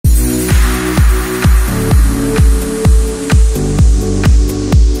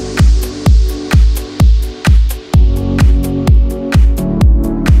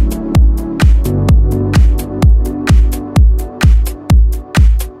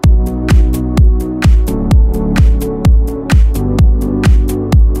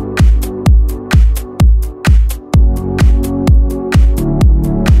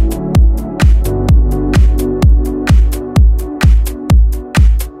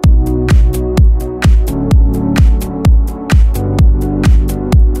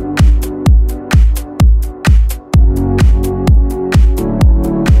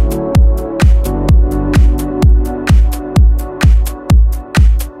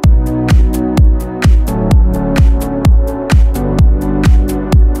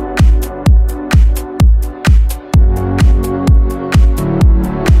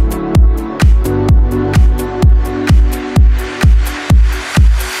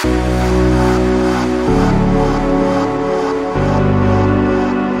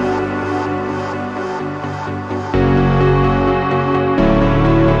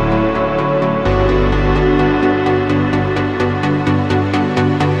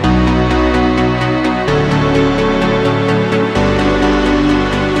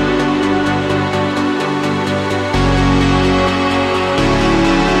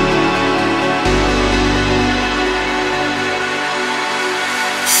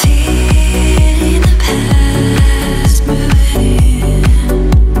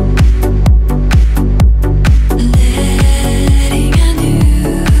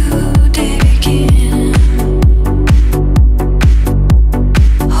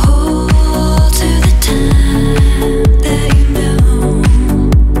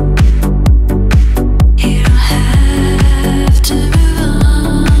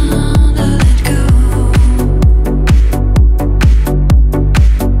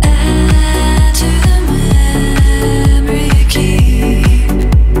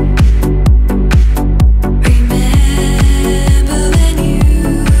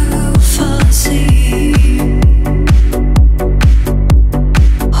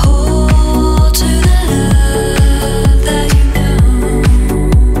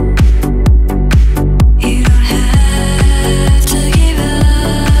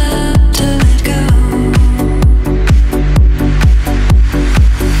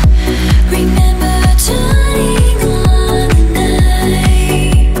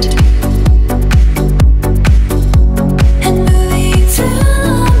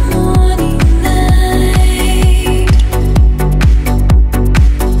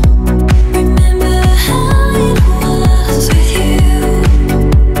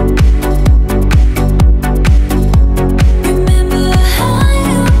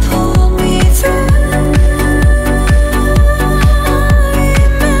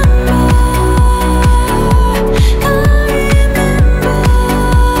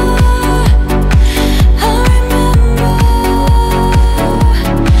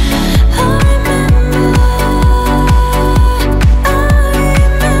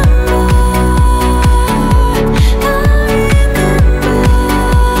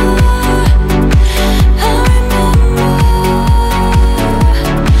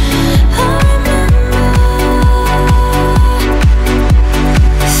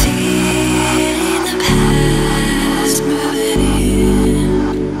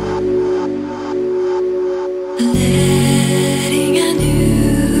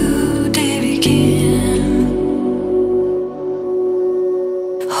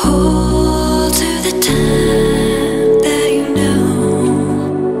Hold to the time that you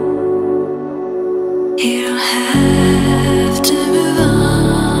know. You don't have to move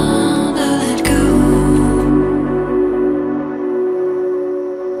on, but let go.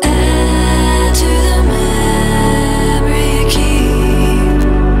 Add to the memory you keep.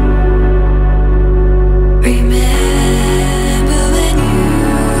 Remember when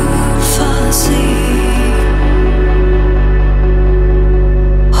you fall asleep.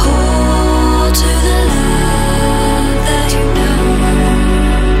 Hold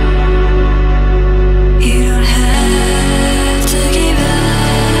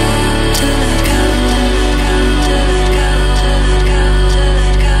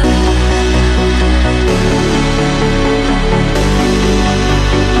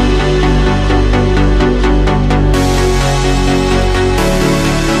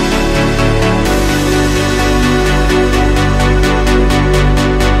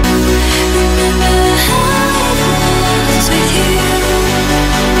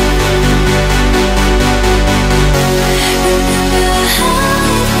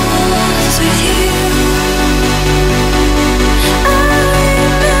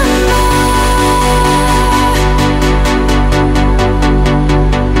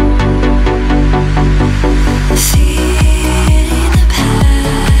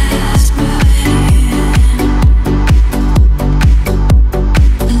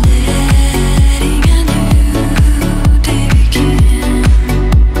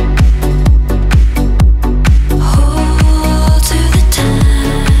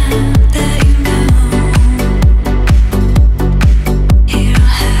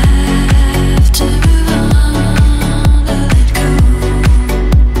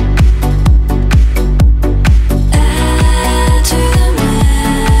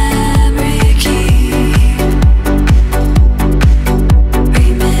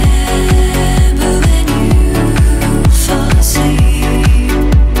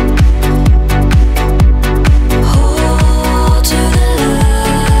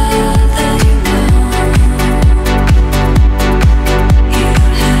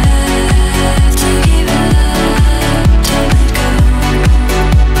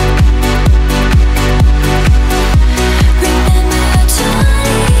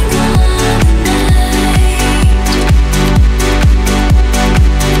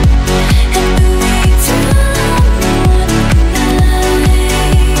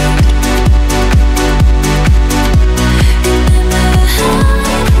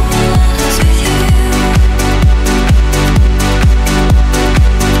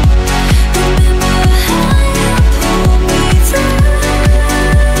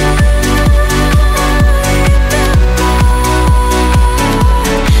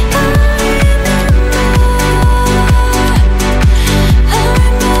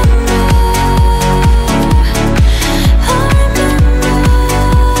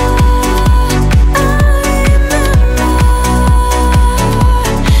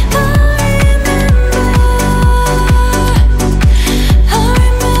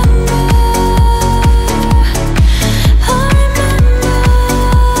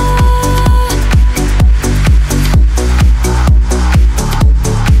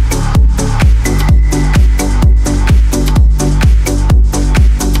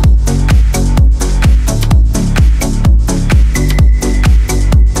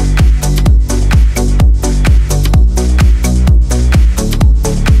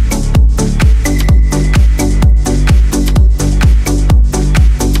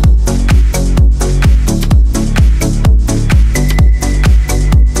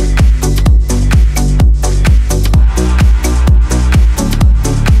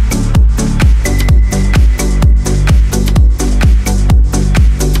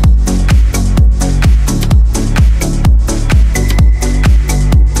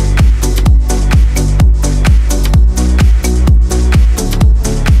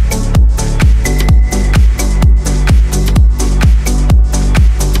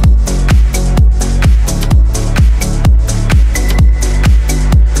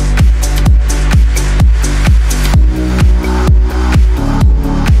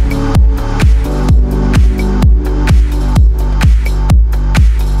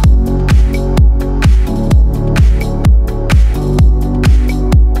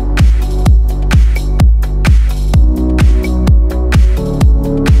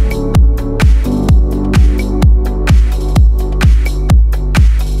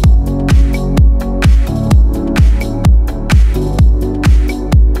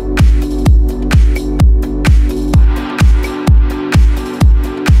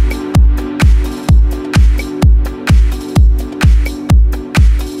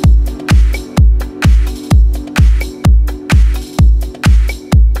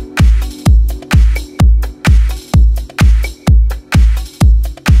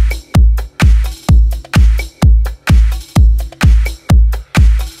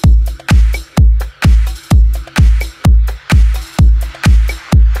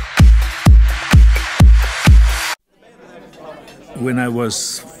When I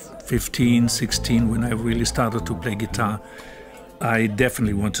was 15, 16, when I really started to play guitar, I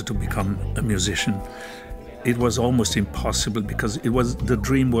definitely wanted to become a musician. It was almost impossible because the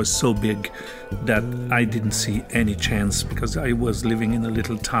dream was so big that I didn't see any chance, because I was living in a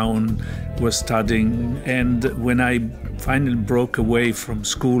little town, was studying, and when I finally broke away from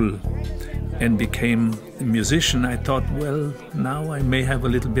school and became a musician, I thought, well, now I may have a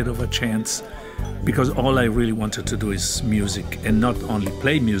little bit of a chance, because all I really wanted to do is music, and not only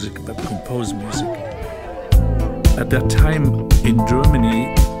play music but compose music. At that time in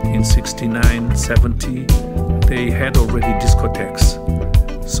Germany, in 69, 70, they had already discotheques.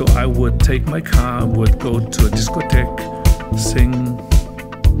 So I would take my car, would go to a discotheque, sing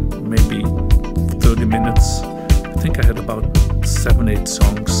maybe 30 minutes. I think I had about 7, 8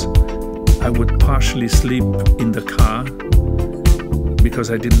 songs. I would partially sleep in the car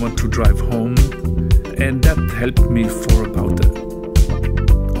because I didn't want to drive home. And that helped me for about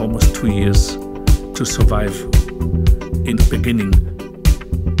almost 2 years to survive in the beginning.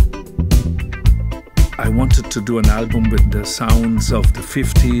 I wanted to do an album with the sounds of the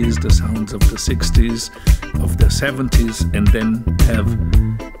 50s, the sounds of the 60s, of the 70s, and then have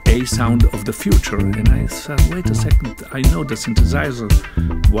a sound of the future. And I said, wait a second, I know the synthesizer.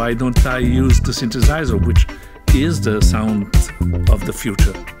 Why don't I use the synthesizer, which is the sound of the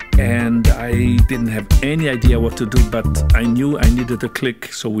future? And I didn't have any idea what to do, but I knew I needed a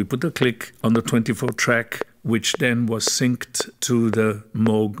click. So we put a click on the 24 track, which then was synced to the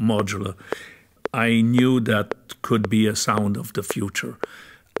Moog modular. I knew that could be a sound of the future,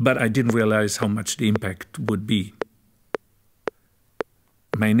 but I didn't realize how much the impact would be.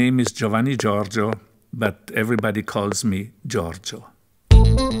 My name is Giovanni Giorgio, but everybody calls me Giorgio.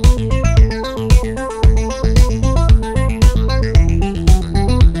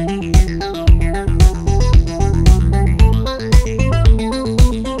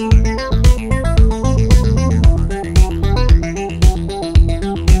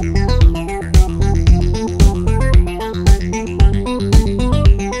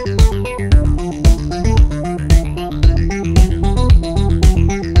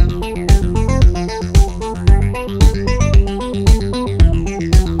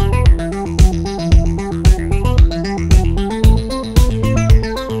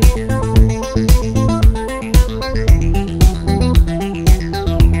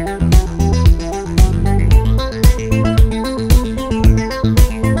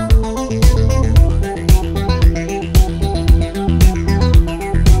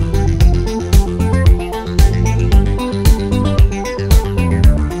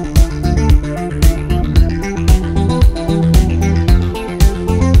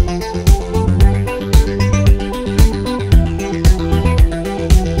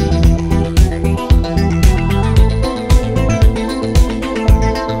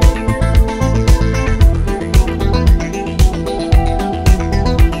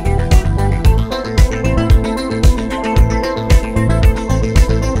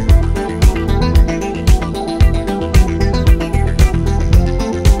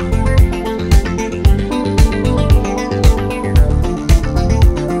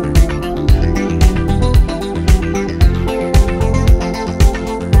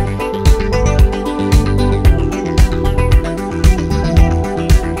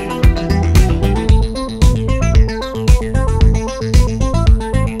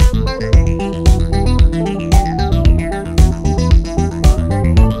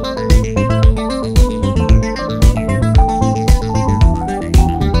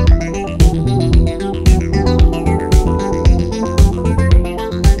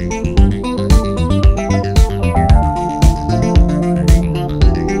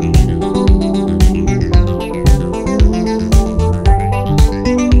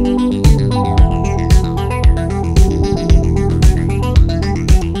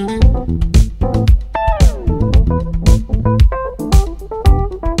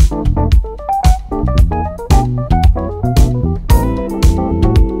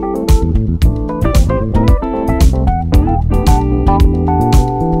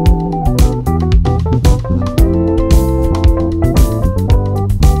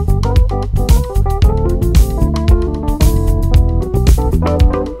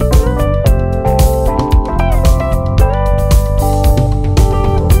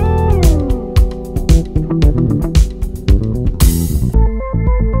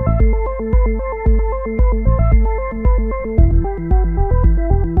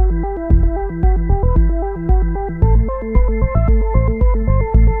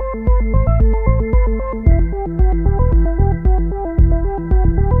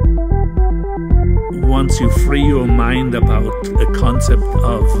 you free your mind about a concept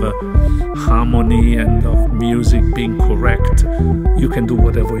of harmony and of music being correct, you can do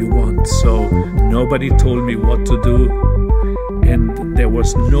whatever you want. So nobody told me what to do, and there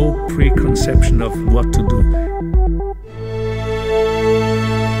was no preconception of what to do.